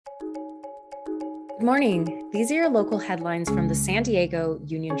Good morning. These are your local headlines from the San Diego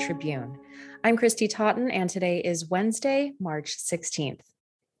Union-Tribune. I'm Christy Totten, and today is Wednesday, March 16th.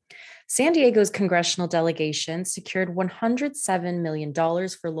 San Diego's congressional delegation secured $107 million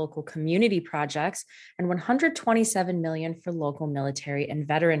for local community projects and $127 million for local military and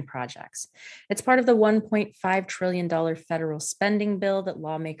veteran projects. It's part of the $1.5 trillion federal spending bill that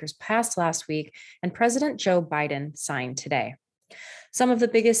lawmakers passed last week and President Joe Biden signed today. Some of the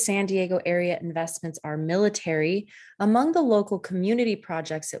biggest San Diego area investments are military. Among the local community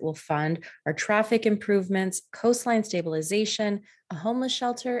projects it will fund are traffic improvements, coastline stabilization, a homeless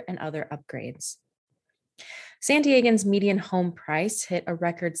shelter, and other upgrades. San Diegans' median home price hit a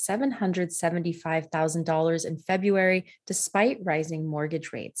record $775,000 in February, despite rising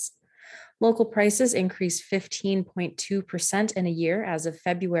mortgage rates. Local prices increased 15.2% in a year as of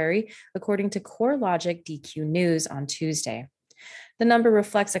February, according to CoreLogic DQ News on Tuesday. The number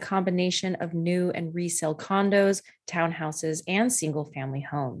reflects a combination of new and resale condos, townhouses, and single-family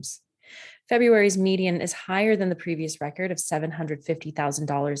homes. February's median is higher than the previous record of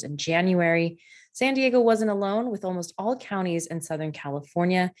 $750,000 in January. San Diego wasn't alone, with almost all counties in Southern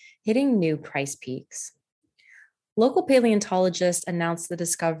California hitting new price peaks. Local paleontologists announced the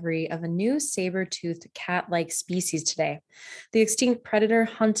discovery of a new saber-toothed cat-like species today. The extinct predator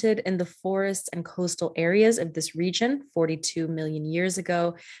hunted in the forests and coastal areas of this region 42 million years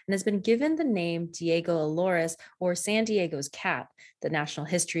ago and has been given the name Diego Aloris, or San Diego's cat, the National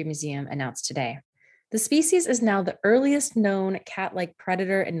History Museum announced today. The species is now the earliest known cat-like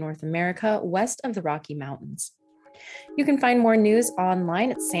predator in North America, west of the Rocky Mountains. You can find more news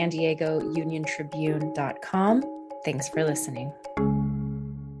online at san diegouniontribune.com. Thanks for listening.